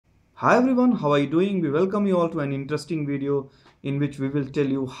Hi everyone, how are you doing? We welcome you all to an interesting video in which we will tell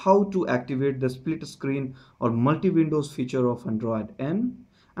you how to activate the split screen or multi-windows feature of Android N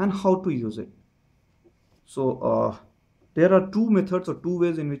and how to use it. So there are two methods or two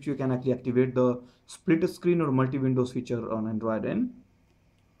ways in which you can actually activate the split screen or multi-windows feature on Android N.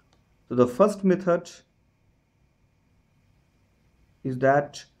 So the first method is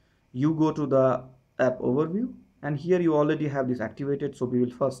that you go to the app overview, and here you already have this activated, so we will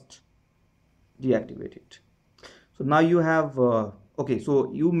first deactivate it. So now you have okay,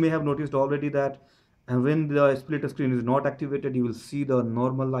 so you may have noticed already that when the split screen is not activated, you will see the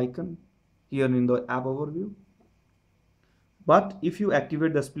normal icon here in the app overview. But if you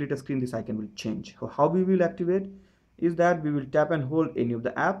activate the split screen, this icon will change. So how we will activate is that we will tap and hold any of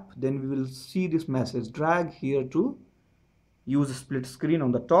the app, then we will see this message drag here to use split screen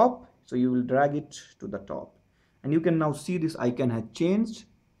on the top. So you will drag it to the top, and you can now see this icon has changed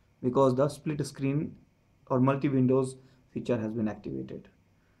because the split screen or multi-windows feature has been activated.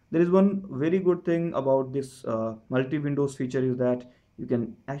 There is one very good thing about this multi-windows feature is that you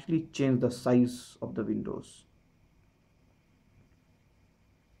can actually change the size of the windows.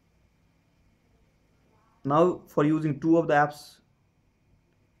 Now for using two of the apps,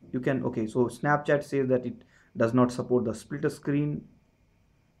 you can, okay, so Snapchat says that it does not support the split screen,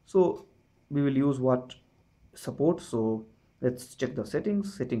 so we will use what supports. So let's check the setting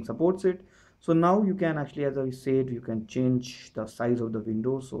supports it. So now you can actually, as I said, you can change the size of the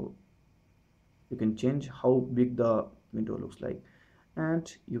window. So you can change how big the window looks like,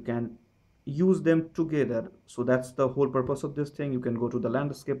 and you can use them together. So that's the whole purpose of this thing. You can go to the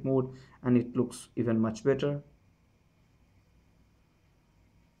landscape mode and it looks even much better.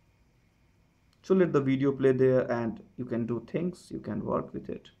 So let the video play there, and you can do things, you can work with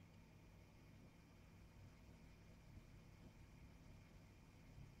it.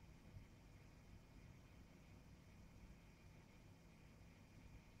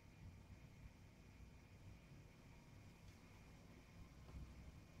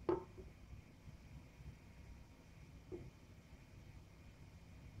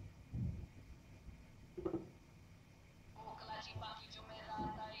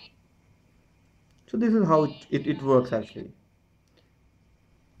 So this is how it works actually.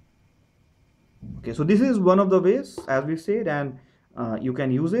 Okay, so this is one of the ways, as we said, and you can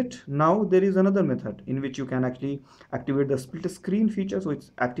use it. Now there is another method in which you can actually activate the split screen feature. So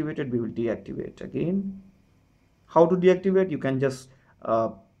it's activated, we will deactivate again. How to deactivate? You can just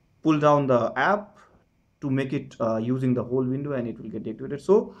pull down the app to make it using the whole window, and it will get deactivated.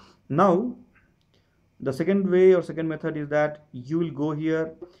 So now the second way or second method is that you will go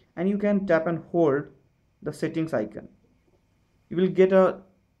here and you can tap and hold the settings icon. You will get a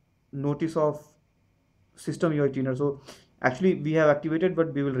notice of system UI tuner. So actually we have activated,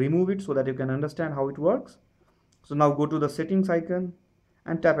 but we will remove it so that you can understand how it works. So now go to the settings icon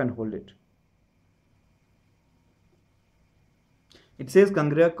and tap and hold it. It says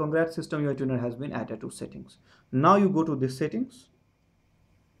congrats, system UI tuner has been added to settings. Now you go to this settings,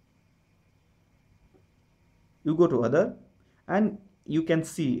 you go to other, and you can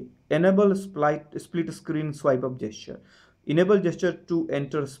see enable split screen swipe up gesture. Enable gesture to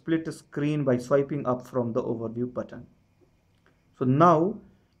enter split screen by swiping up from the overview button. So now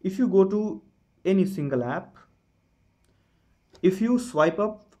if you go to any single app, if you swipe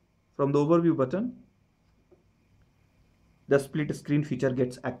up from the overview button, the split screen feature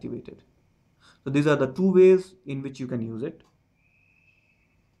gets activated. So these are the two ways in which you can use it.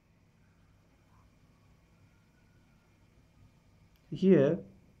 Here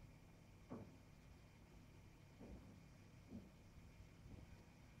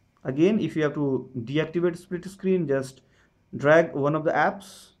again, if you have to deactivate split screen, just drag one of the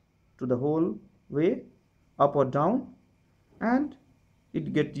apps to the whole way up or down, and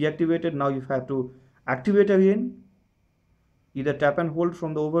it get deactivated. Now you have to activate again, either tap and hold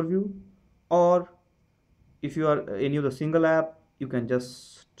from the overview, or if you are any of the single app, you can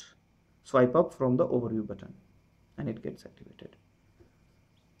just swipe up from the overview button and it gets activated.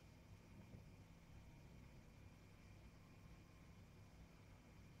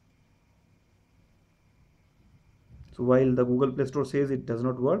 So while the Google Play Store says it does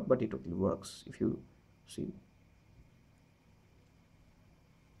not work, but it totally works if you see.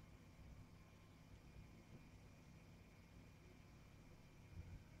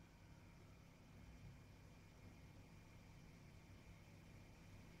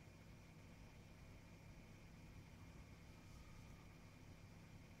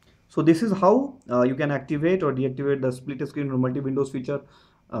 So this is how you can activate or deactivate the split screen or multi-windows feature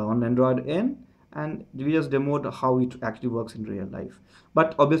on Android N. and we just demoed how it actually works in real life.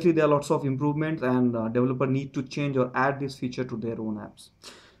 But obviously there are lots of improvements, and developer need to change or add this feature to their own apps.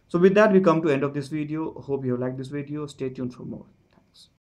 So with that, we come to end of this video. Hope you have liked this video. Stay tuned for more.